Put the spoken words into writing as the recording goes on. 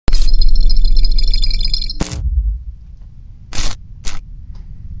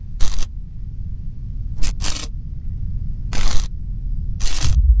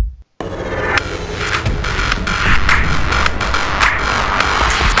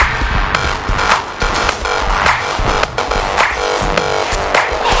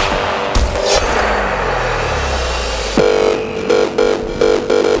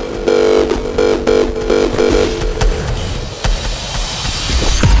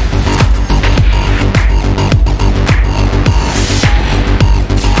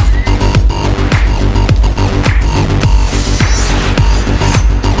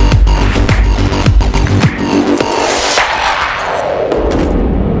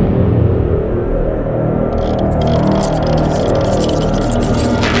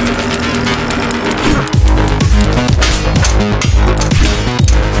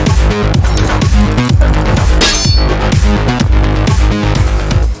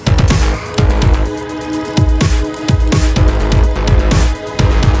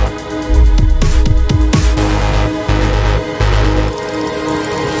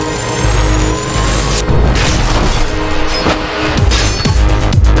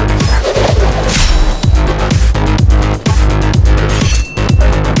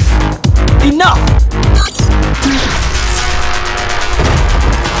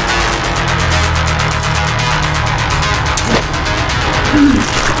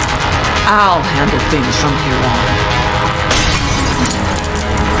I'll handle things from here on.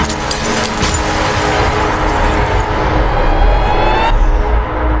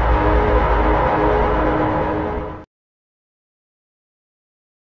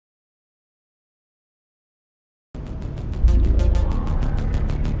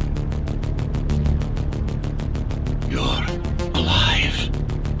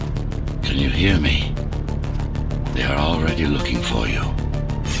 Hear me. They are already looking for you.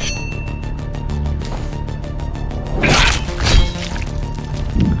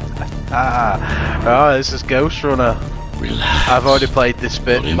 Oh, this is Ghostrunner. Relax. I've already played this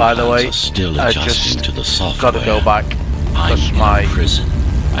bit, by the way. I just to the software. Gotta go back. I'm Because in my prison.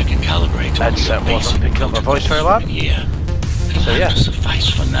 I can calibrate headset wasn't picking up my voice very loud. Here. It'll So, yeah. have to suffice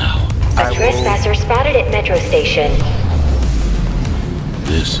for now. A trespasser spotted at Metro Station.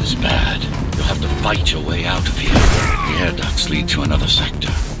 This is bad. You'll have to fight your way out of here. The air ducts lead to another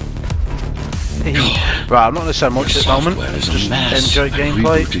sector. Right, I'm not going to say much at the moment. Just enjoy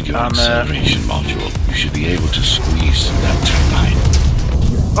gameplay. Rebooted your And, acceleration module. You should be able to squeeze that turbine.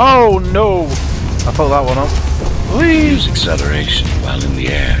 oh no! I pulled that one up. Use acceleration while in the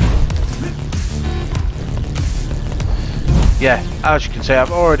air. Yeah, as you can see,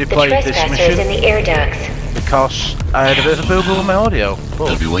 I've already The played this trespassers mission in the air ducts. because I had a bit of a boo-boo with my audio. They'll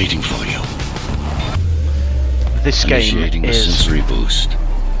But be waiting for you. this game Initiating the is sensory boost.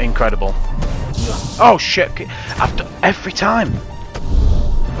 incredible. Oh shit! I've done every time.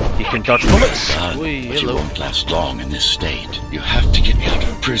 You can dodge bullets. But you won't last long in this state. You have to get me out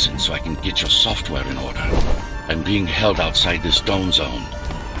of prison so I can get your software in order. I'm being held outside this dome zone.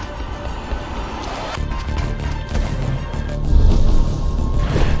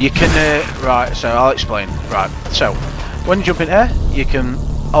 You can, right, so I'll explain. Right, so, when you jump in air, you can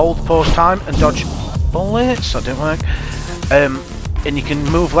hold pause time and dodge bullets. That didn't work. And you can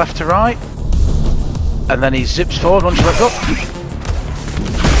move left to right, and then he zips forward once you let go.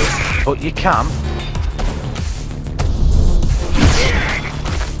 But you can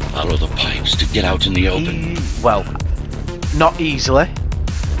Follow the pipes to get out in the open. well, not easily,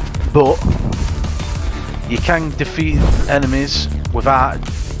 but you can defeat enemies without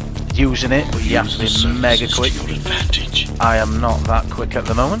using it, but you have to be mega quick. To your advantage. I am not that quick at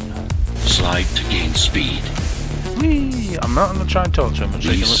the moment. Slide to gain speed. Whee! I'm not going to try and talk to him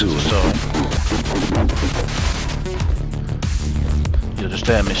so you can listen to the story. You'll just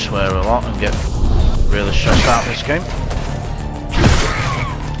hear me swear a lot and get really stressed out this game.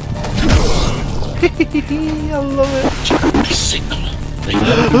 I love it. My signal. They know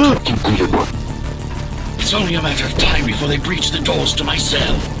I'm talking to you. It's only a matter of time before they breach the doors to my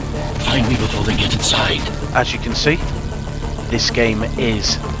cell. Find me before they get inside. As you can see, this game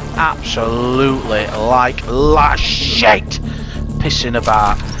is absolutely like shit pissing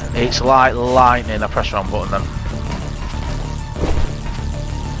about. It's like lightning. I press the wrong button then.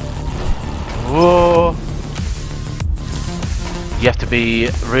 Whoa! You have to be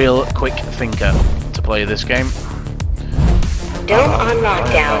a real quick thinker to play this game. Dome on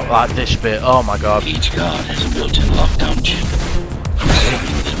lockdown. Like this bit, oh my god. Each guard has a built-in lockdown chip. I'm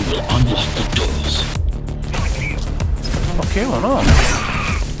hoping that we will unlock the doors. Fuck you, I know.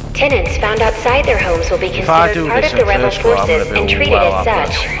 Tenants found outside their homes will be If I do considered part this of the in rebel first floor, I'm forces gonna and be treated well as up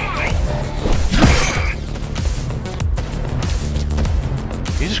such.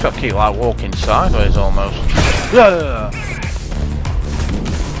 You just got to keep like walking sideways almost. Yeah.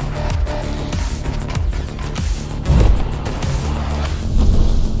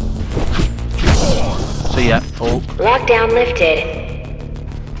 So yeah, full. Lockdown lifted.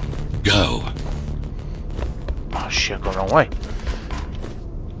 Go. Oh shit, I've gone the wrong way.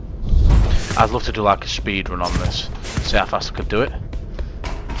 I'd love to do like a speed run on this. See how fast I could do it.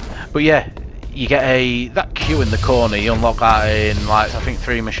 But yeah, you get that queue in the corner, you unlock that in like I think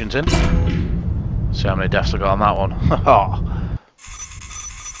 3 missions in. See how many deaths I got on that one. Oh.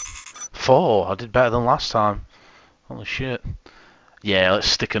 4, I did better than last time. Holy shit. Yeah, let's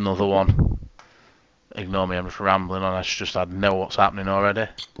stick another one. Ignore me, I'm just rambling on, I know what's happening already.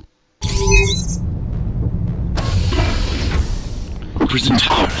 Prison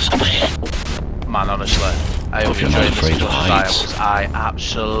Tower is up ahead. Man, honestly, I hope you enjoyed this as much as I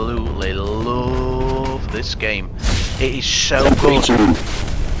absolutely love this game. It is so good.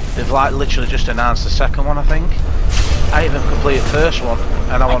 They've like literally just announced the second one, I think. I even completed the first one,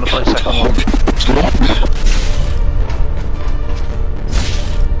 and I want to play the second one.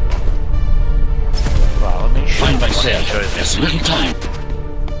 Right, let me show Find you. myself. There's little time.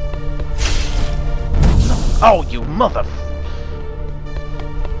 Oh, you mother.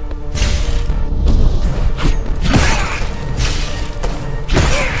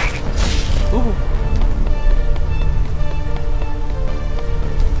 Ooh.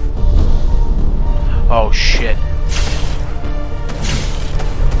 Oh shit.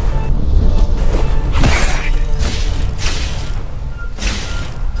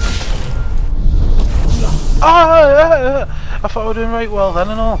 I thought I was doing right well then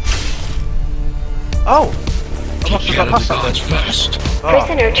and all. Oh! I must have got past that first. Oh.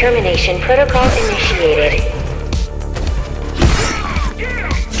 Prisoner termination protocol initiated.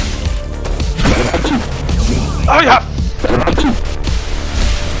 Oh yeah!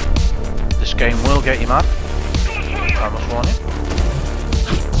 This game will get you mad. I must warn you.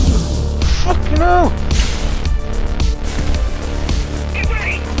 Fucking hell!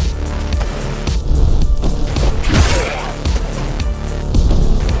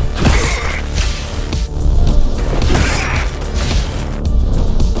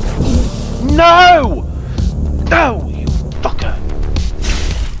 No! No, you fucker!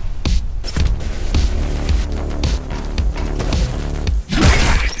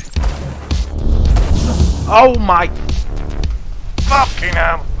 Oh my fucking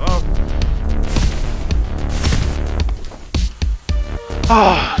hell!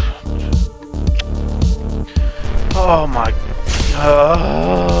 Oh, oh my!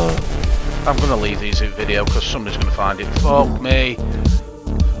 I'm gonna leave these in video because somebody's gonna find it. Fuck me!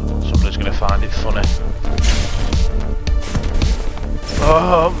 Somebody's gonna find it funny.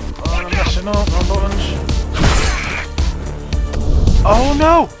 Oh, I'm messing up. Wrong buttons. Oh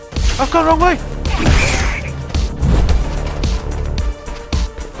no! I've gone the wrong way.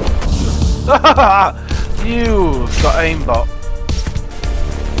 You've got aimbot.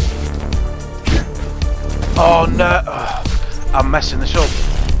 Oh no! I'm messing this up.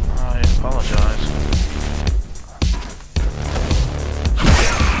 I apologise.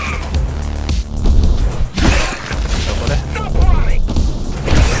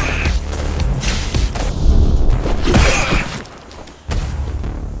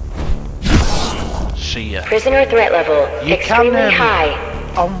 See ya. Prisoner threat level You extremely can, high.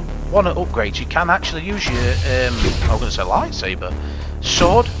 On one of upgrades, you can actually use your, I'm going to say lightsaber,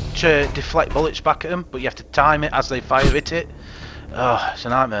 sword to deflect bullets back at them, but you have to time it as they fire at it. Oh, it's a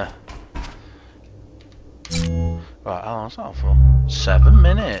nightmare. Right, how long's that for? 7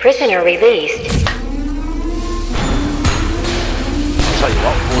 minutes. Prisoner released. I'll tell you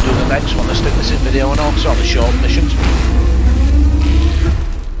what, we'll do the next one. Let's stick this in video and all, so on the short missions.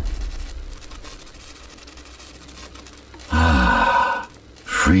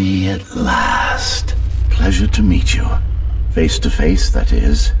 Free at last. Pleasure to meet you. Face to face, that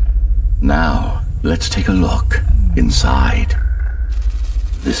is. Now, let's take a look inside.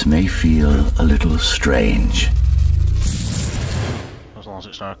 This may feel a little strange. As long as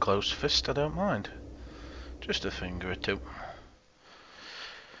it's not a closed fist, I don't mind. Just a finger or two.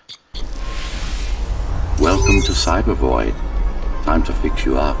 Welcome to Cyber Void. Time to fix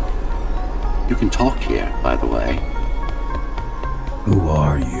you up. You can talk here, by the way. Who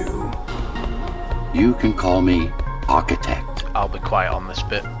are you? You can call me Architect. I'll be quiet on this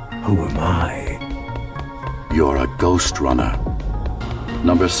bit. Who am I? You're a Ghostrunner.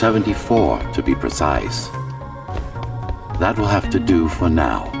 Number 74, to be precise. That will have to do for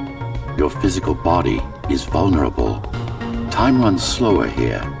now. Your physical body is vulnerable. Time runs slower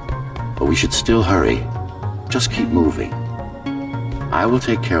here, but we should still hurry. Just keep moving. I will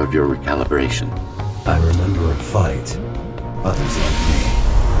take care of your recalibration. I remember a fight. Others like me.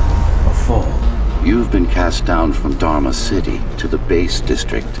 A fall. You've been cast down from Dharma City to the base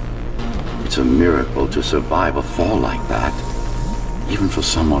district. It's a miracle to survive a fall like that. Even for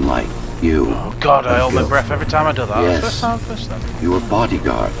someone like you. Oh god, I hold my breath every time I do that. Yes. First time. You were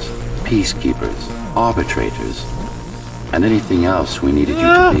bodyguards, peacekeepers, arbitrators, and anything else we needed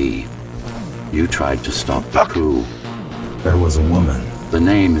you to be. You tried to stop the coup. There was a woman. The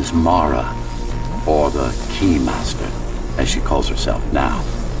name is Mara, or the Keymaster, as she calls herself now.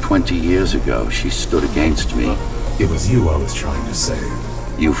 20 years ago, she stood against me. It was you I was trying to save.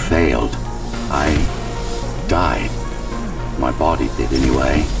 You failed. I died. My body did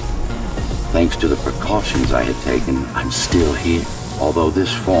anyway. Thanks to the precautions I had taken, I'm still here. Although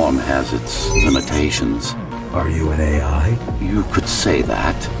this form has its limitations. Are you an AI? You could say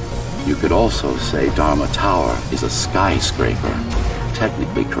that. You could also say Dharma Tower is a skyscraper.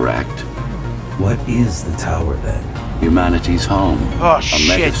 Technically correct. What is the tower then? Humanity's home. Oh, a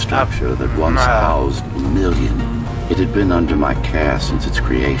shit. megastructure that once housed a million. It had been under my care since its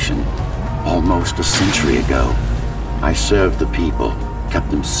creation. Almost a century ago. I served the people, kept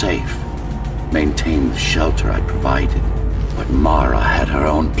them safe, maintained the shelter I provided. But Mara had her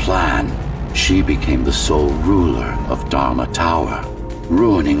own plan. She became the sole ruler of Dharma Tower.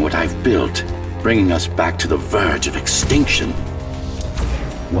 ruining what I've built, bringing us back to the verge of extinction.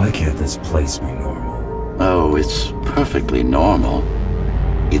 Why can't this place be normal? Oh, it's perfectly normal.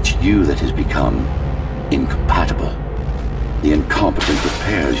 It's you that has become incompatible. The incompetent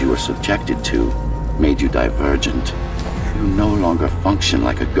repairs you were subjected to made you divergent. You no longer function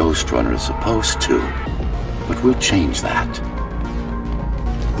like a Ghostrunner is supposed to. But we'll change that.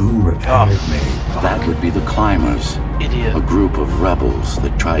 Who repaired me? That would be the Climbers. Idiot. A group of rebels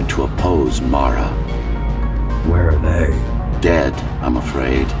that tried to oppose Mara. Where are they? Dead, I'm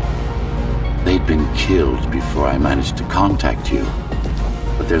afraid. They'd been killed before I managed to contact you.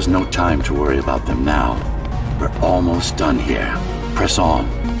 But there's no time to worry about them now. We're almost done here. Press on.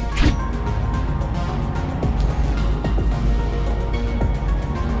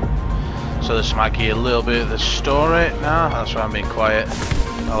 So this might give you a little bit of the story now. That's why I'm being quiet.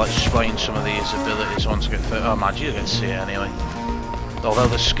 I'll explain some of these abilities once I get through. Oh man, you can see it anyway. Although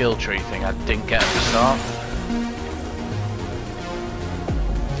the skill tree thing I didn't get at the start.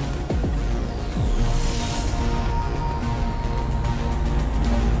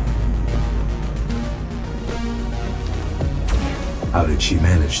 How did she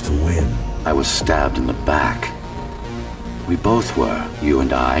manage to win? I was stabbed in the back. We both were, you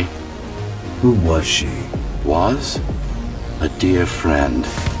and I. Who was she? Was? A dear friend.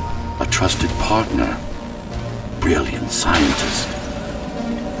 A trusted partner. Brilliant scientist.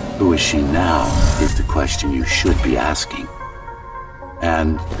 Who is she now is the question you should be asking.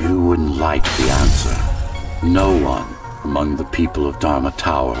 And you wouldn't like the answer. No one among the people of Dharma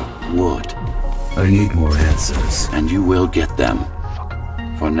Tower would. I need more answers. And you will get them.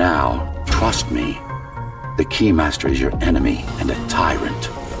 For now, trust me. The Keymaster is your enemy and a tyrant.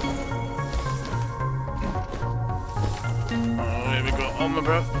 Here we go. On my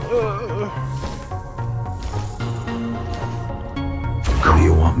breath. What do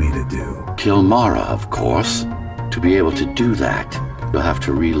you want me to do? Kill Mara, of course. To be able to do that, you'll have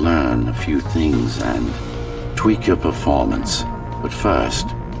to relearn a few things and tweak your performance. But first,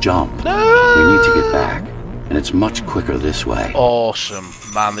 jump. We need to get back, and it's much quicker this way. Awesome.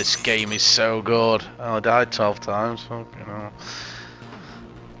 Man, this game is so good. Oh, I died 12 times. Fucking hell.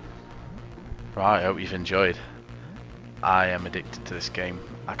 Right, I hope you've enjoyed. I am addicted to this game.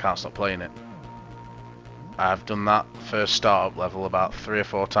 I can't stop playing it. I've done that first startup level about 3 or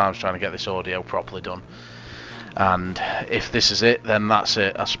 4 times trying to get this audio properly done. And if this is it, then that's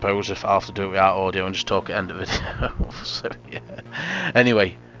it. I suppose if I have to do it without audio and just talk at the end of the video. So, yeah.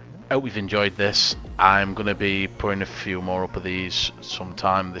 Anyway, I hope you've enjoyed this. I'm going to be putting a few more up of these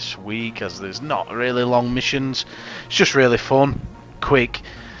sometime this week, as there's not really long missions. It's just really fun, quick.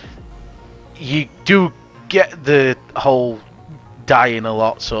 You do get the whole dying a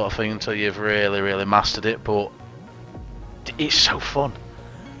lot sort of thing until you've really mastered it, but it's so fun.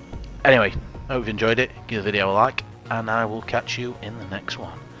 Anyway, I hope you've enjoyed it. Give the video a like, and I will catch you in the next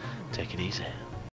one. Take it easy.